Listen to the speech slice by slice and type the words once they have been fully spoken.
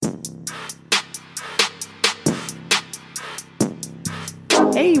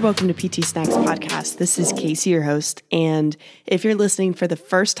Hey, welcome to PT Snacks Podcast. This is Casey, your host. And if you're listening for the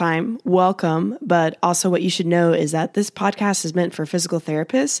first time, welcome. But also what you should know is that this podcast is meant for physical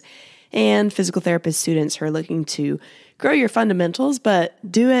therapists and physical therapist students who are looking to grow your fundamentals, but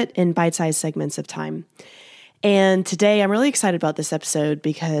do it in bite-sized segments of time. And today I'm really excited about this episode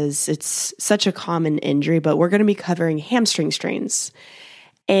because it's such a common injury, but we're going to be covering hamstring strains.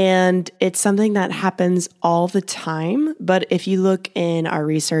 And it's something that happens all the time. But if you look in our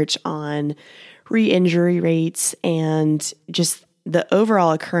research on re-injury rates and just the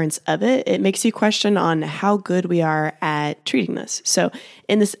overall occurrence of it, it makes you question on how good we are at treating this. So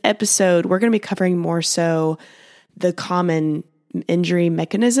in this episode, we're going to be covering more so the common injury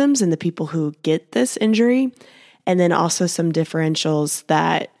mechanisms and the people who get this injury, and then also some differentials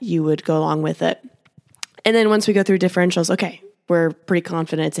that you would go along with it. And then once we go through differentials, okay, we're pretty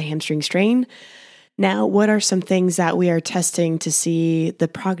confident it's a hamstring strain. Now, what are some things that we are testing to see the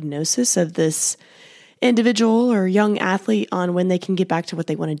prognosis of this individual or young athlete on when they can get back to what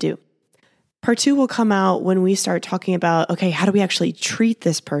they want to do? Part 2 will come out when we start talking about, okay, how do we actually treat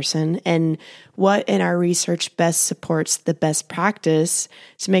this person and what in our research best supports the best practice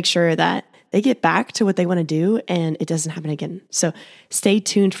to make sure that they get back to what they want to do and it doesn't happen again. So stay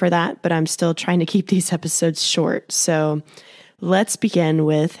tuned for that, but I'm still trying to keep these episodes short. So let's begin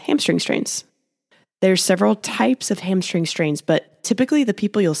with hamstring strains. There's several types of hamstring strains, but typically the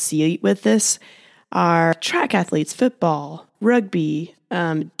people you'll see with this are track athletes, football, rugby,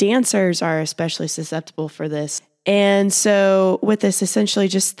 dancers are especially susceptible for this. And so with this, essentially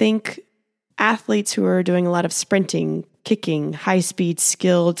just think athletes who are doing a lot of sprinting, kicking, high-speed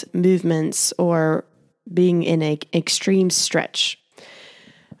skilled movements, or being in an extreme stretch.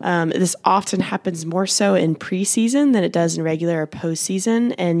 This often happens more so in preseason than it does in regular or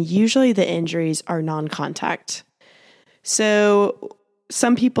postseason, and usually the injuries are non-contact. So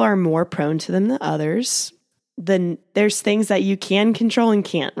some people are more prone to them than others. Then there's things that you can control and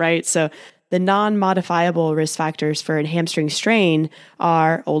can't, right? So the non-modifiable risk factors for a hamstring strain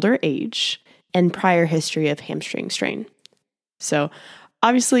are older age and prior history of hamstring strain. So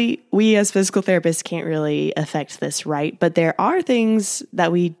obviously, we as physical therapists can't really affect this, right? But there are things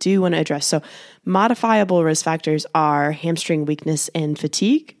that we do want to address. So modifiable risk factors are hamstring weakness and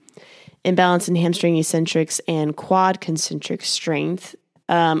fatigue, imbalance in hamstring eccentrics and quad concentric strength.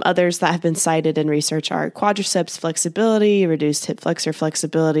 Others that have been cited in research are quadriceps flexibility, reduced hip flexor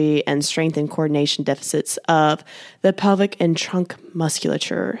flexibility, and strength and coordination deficits of the pelvic and trunk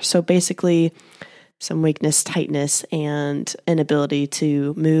musculature. So basically, some weakness, tightness, and inability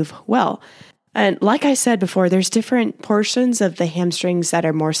to move well. And like I said before, there's different portions of the hamstrings that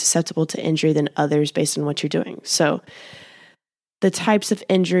are more susceptible to injury than others based on what you're doing. So the types of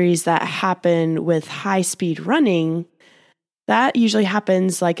injuries that happen with high-speed running, that usually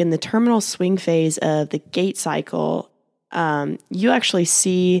happens like in the terminal swing phase of the gait cycle. You actually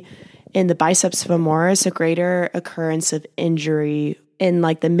see in the biceps femoris a greater occurrence of injury in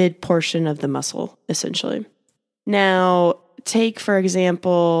like the mid portion of the muscle, essentially. Now, take, for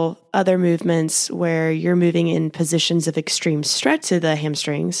example, other movements where you're moving in positions of extreme stretch to the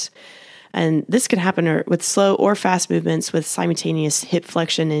hamstrings. And this can happen with slow or fast movements with simultaneous hip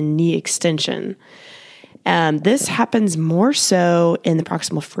flexion and knee extension. This happens more so in the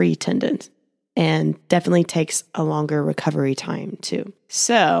proximal free tendon and definitely takes a longer recovery time too.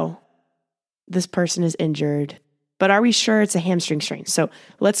 So this person is injured, but are we sure it's a hamstring strain? So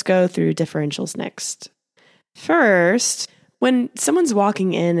let's go through differentials next. First, when someone's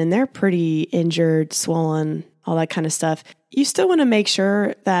walking in and they're pretty injured, swollen, all that kind of stuff, you still want to make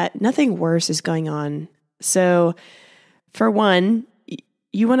sure that nothing worse is going on. So for one,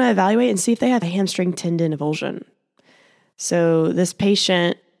 you want to evaluate and see if they have a hamstring tendon avulsion. So this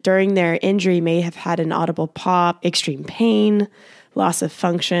patient during their injury may have had an audible pop, extreme pain, loss of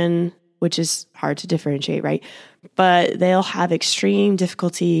function, which is hard to differentiate, right? But they'll have extreme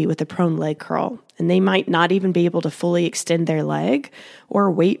difficulty with a prone leg curl, and they might not even be able to fully extend their leg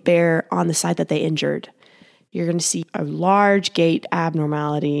or weight bear on the side that they injured. You're going to see a large gait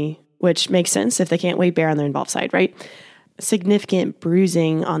abnormality, which makes sense if they can't weight bear on their involved side, right? Significant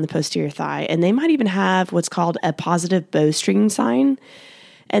bruising on the posterior thigh, and they might even have what's called a positive bowstring sign.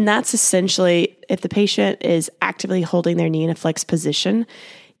 And that's essentially if the patient is actively holding their knee in a flexed position,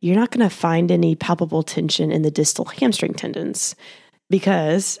 you're not going to find any palpable tension in the distal hamstring tendons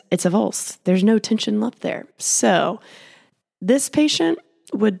because it's avulsed. There's no tension left there. So this patient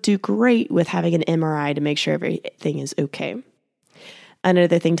would do great with having an MRI to make sure everything is okay.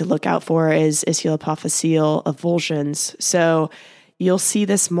 Another thing to look out for is ischial-apophyseal avulsions. So you'll see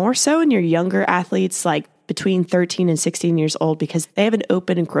this more so in your younger athletes like between 13 and 16 years old because they have an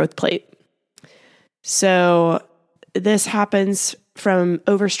open growth plate. So this happens from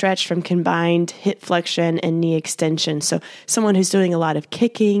overstretch from combined hip flexion and knee extension. So someone who's doing a lot of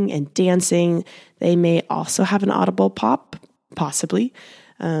kicking and dancing, they may also have an audible pop, possibly.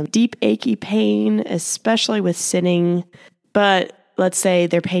 Deep achy pain, especially with sitting. But let's say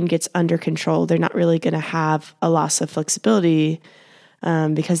their pain gets under control. They're not really going to have a loss of flexibility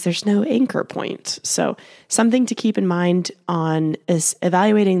because there's no anchor point. So something to keep in mind on is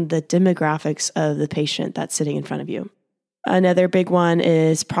evaluating the demographics of the patient that's sitting in front of you. Another big one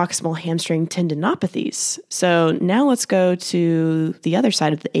is proximal hamstring tendinopathies. So now let's go to the other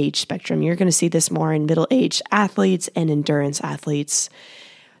side of the age spectrum. You're going to see this more in middle-aged athletes and endurance athletes.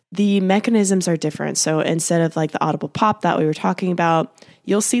 The mechanisms are different. So instead of like the audible pop that we were talking about,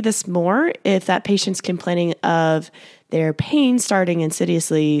 you'll see this more if that patient's complaining of their pain starting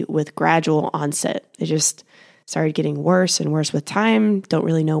insidiously with gradual onset. It just started getting worse and worse with time. Don't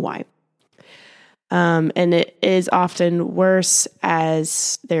really know why. And it is often worse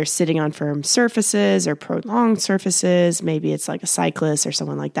as they're sitting on firm surfaces or prolonged surfaces. Maybe it's like a cyclist or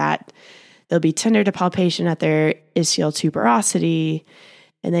someone like that. They'll be tender to palpation at their ischial tuberosity,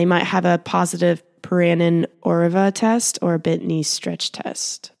 and they might have a positive Peranen Orva test or a bent knee stretch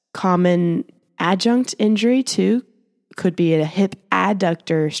test. Common adjunct injury too could be a hip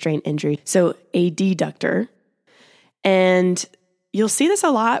adductor strain injury, so adductor. And you'll see this a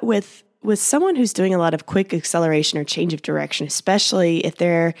lot with someone who's doing a lot of quick acceleration or change of direction, especially if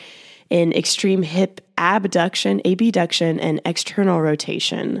they're in extreme hip abduction, abduction, and external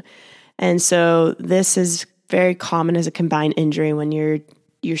rotation. And so this is very common as a combined injury when you're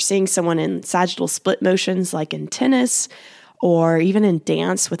seeing someone in sagittal split motions like in tennis or even in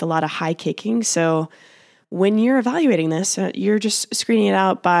dance with a lot of high kicking. So when you're evaluating this, you're just screening it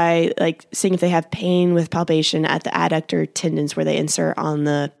out by like seeing if they have pain with palpation at the adductor tendons where they insert on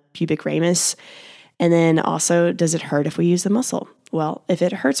the pubic ramus. And then also, does it hurt if we use the muscle? Well, if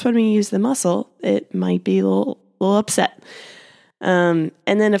it hurts when we use the muscle, it might be a little upset. And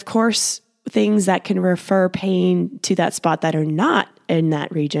then, of course, things that can refer pain to that spot that are not in that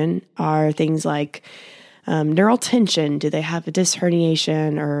region are things like neural tension. Do they have a disc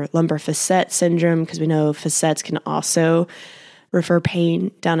herniation or lumbar facet syndrome? Because we know facets can also refer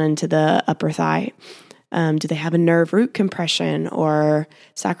pain down into the upper thigh. Do they have a nerve root compression or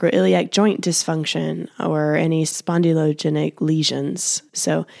sacroiliac joint dysfunction or any spondylogenic lesions?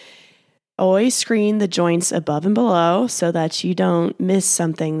 So always screen the joints above and below so that you don't miss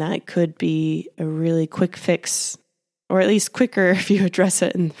something that could be a really quick fix, or at least quicker if you address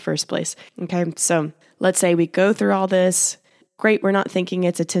it in the first place. Okay, so let's say we go through all this. Great, we're not thinking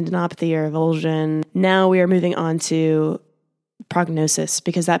it's a tendinopathy or avulsion. Now we are moving on to prognosis,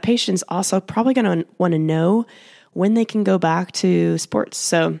 because that patient's also probably going to want to know when they can go back to sports.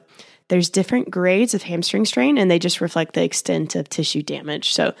 So there's different grades of hamstring strain, and they just reflect the extent of tissue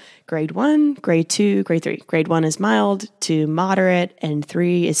damage. So grade 1, grade 2, grade 3. Grade 1 is mild to moderate, and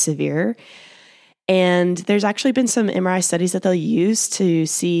 3 is severe. And there's actually been some MRI studies that they'll use to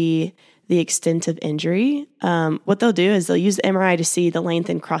see the extent of injury. What they'll do is they'll use the MRI to see the length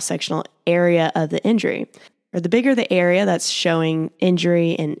and cross-sectional area of the injury. Or the bigger the area that's showing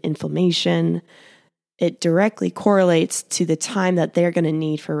injury and inflammation, it directly correlates to the time that they're going to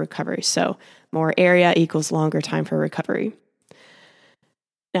need for recovery. So more area equals longer time for recovery.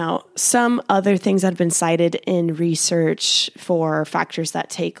 Now, some other things that have been cited in research for factors that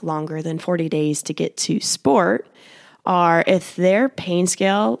take longer than 40 days to get to sport are if their pain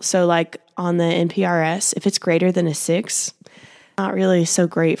scale, so like on the NPRS, if it's greater than a 6, not really so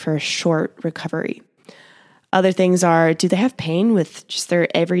great for a short recovery. Other things are, do they have pain with just their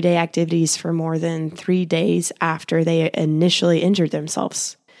everyday activities for more than 3 days after they initially injured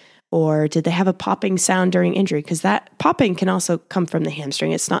themselves? Or did they have a popping sound during injury? Because that popping can also come from the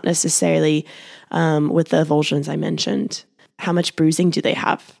hamstring. It's not necessarily with the avulsions I mentioned. How much bruising do they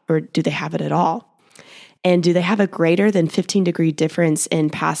have? Or do they have it at all? And do they have a greater than 15-degree difference in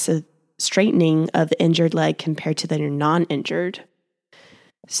passive straightening of the injured leg compared to the non-injured?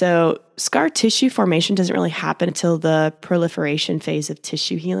 So scar tissue formation doesn't really happen until the proliferation phase of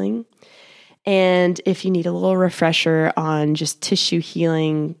tissue healing. And if you need a little refresher on just tissue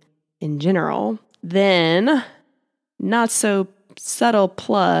healing in general, then not so subtle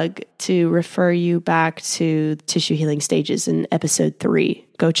plug to refer you back to tissue healing stages in episode 3.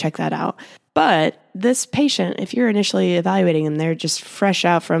 Go check that out. But this patient, if you're initially evaluating them, they're just fresh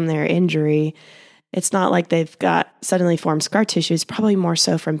out from their injury. It's not like they've got suddenly formed scar tissue. It's probably more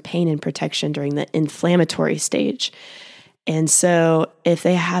so from pain and protection during the inflammatory stage. And so if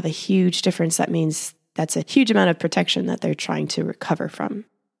they have a huge difference, that means that's a huge amount of protection that they're trying to recover from.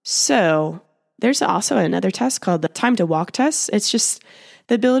 So there's also another test called the time to walk test. It's just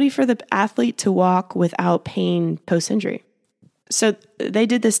the ability for the athlete to walk without pain post-injury. So they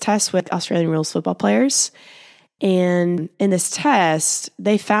did this test with Australian rules football players. And in this test,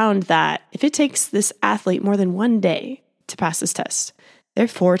 they found that if it takes this athlete more than 1 day to pass this test, they're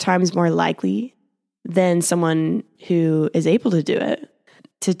 4 times more likely than someone who is able to do it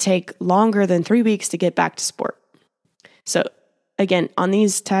to take longer than 3 weeks to get back to sport. So again, on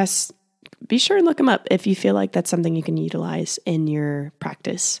these tests, be sure and look them up if you feel like that's something you can utilize in your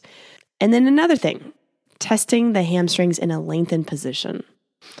practice. And then another thing, testing the hamstrings in a lengthened position.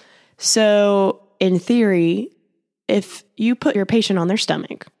 So in theory, if you put your patient on their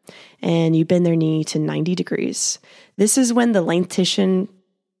stomach and you bend their knee to 90 degrees, this is when the length tension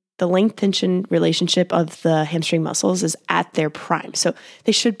relationship of the hamstring muscles is at their prime. So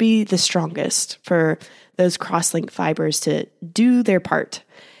they should be the strongest for those cross-linked fibers to do their part.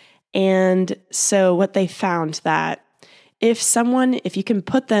 And so what they found that if you can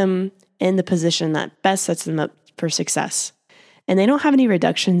put them in the position that best sets them up for success, and they don't have any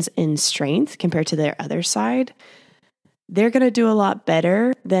reductions in strength compared to their other side, they're going to do a lot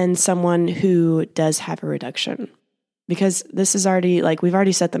better than someone who does have a reduction. Because this is already, we've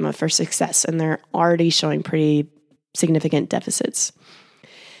already set them up for success, and they're already showing pretty significant deficits.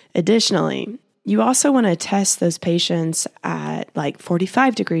 Additionally, you also want to test those patients at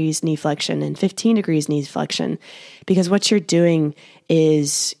 45 degrees knee flexion and 15 degrees knee flexion, because what you're doing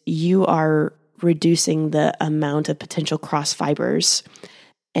is you are reducing the amount of potential cross fibers.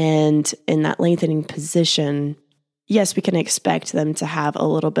 And in that lengthening position, yes, we can expect them to have a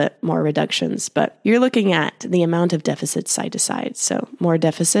little bit more reductions, but you're looking at the amount of deficits side to side. So more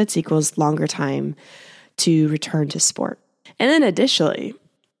deficits equals longer time to return to sport. And then additionally,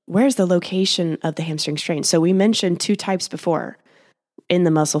 where's the location of the hamstring strain? So we mentioned 2 types before, in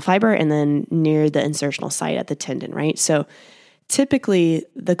the muscle fiber and then near the insertional site at the tendon, right? So typically,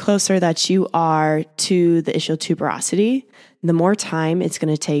 the closer that you are to the ischial tuberosity, the more time it's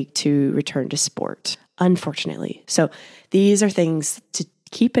going to take to return to sport, unfortunately. So these are things to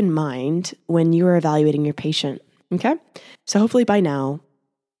keep in mind when you are evaluating your patient, okay? So hopefully by now,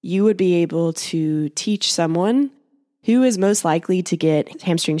 you would be able to teach someone who is most likely to get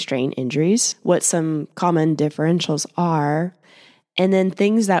hamstring strain injuries, what some common differentials are, and then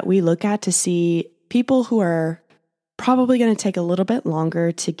things that we look at to see people who are probably going to take a little bit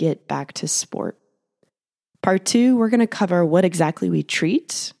longer to get back to sport. Part 2, we're going to cover what exactly we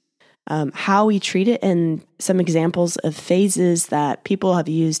treat, how we treat it, and some examples of phases that people have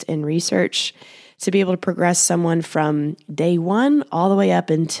used in research to be able to progress someone from day 1 all the way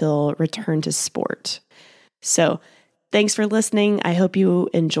up until return to sport. So thanks for listening. I hope you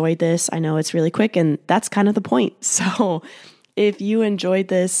enjoyed this. I know it's really quick, and that's kind of the point. So if you enjoyed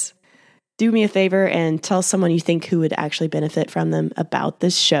this, do me a favor and tell someone you think who would actually benefit from them about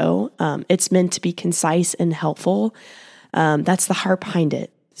this show. It's meant to be concise and helpful. That's the heart behind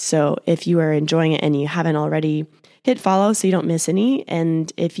it. So if you are enjoying it and you haven't already, hit follow so you don't miss any.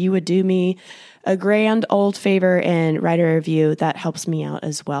 And if you would do me a grand old favor and write a review, that helps me out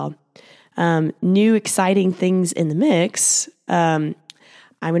as well. New exciting things in the mix. I'm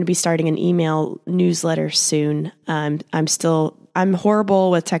going to be starting an email newsletter soon. I'm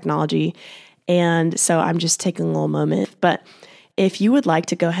horrible with technology, and so I'm just taking a little moment. But if you would like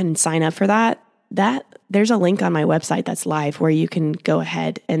to go ahead and sign up for that there's a link on my website that's live where you can go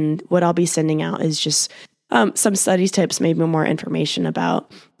ahead, and what I'll be sending out is just some studies tips, maybe more information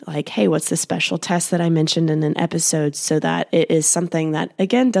about hey, what's the special test that I mentioned in an episode, so that it is something that,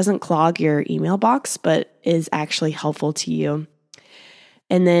 again, doesn't clog your email box, but is actually helpful to you.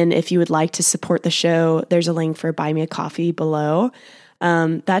 And then if you would like to support the show, there's a link for Buy Me a Coffee below.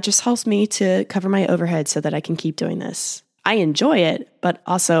 That just helps me to cover my overhead so that I can keep doing this. I enjoy it, but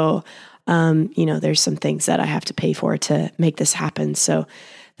also, there's some things that I have to pay for to make this happen. So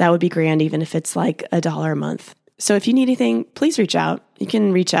that would be grand, even if it's $1 a month. So if you need anything, please reach out. You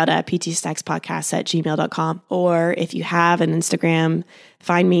can reach out at ptsnackspodcast@gmail.com. Or if you have an Instagram,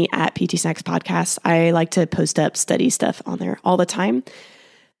 find me at ptsnackspodcast. I like to post up study stuff on there all the time.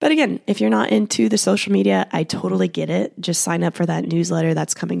 But again, if you're not into the social media, I totally get it. Just sign up for that newsletter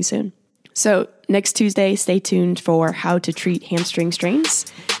that's coming soon. So next Tuesday, stay tuned for how to treat hamstring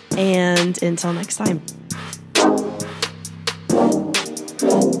strains. And until next time.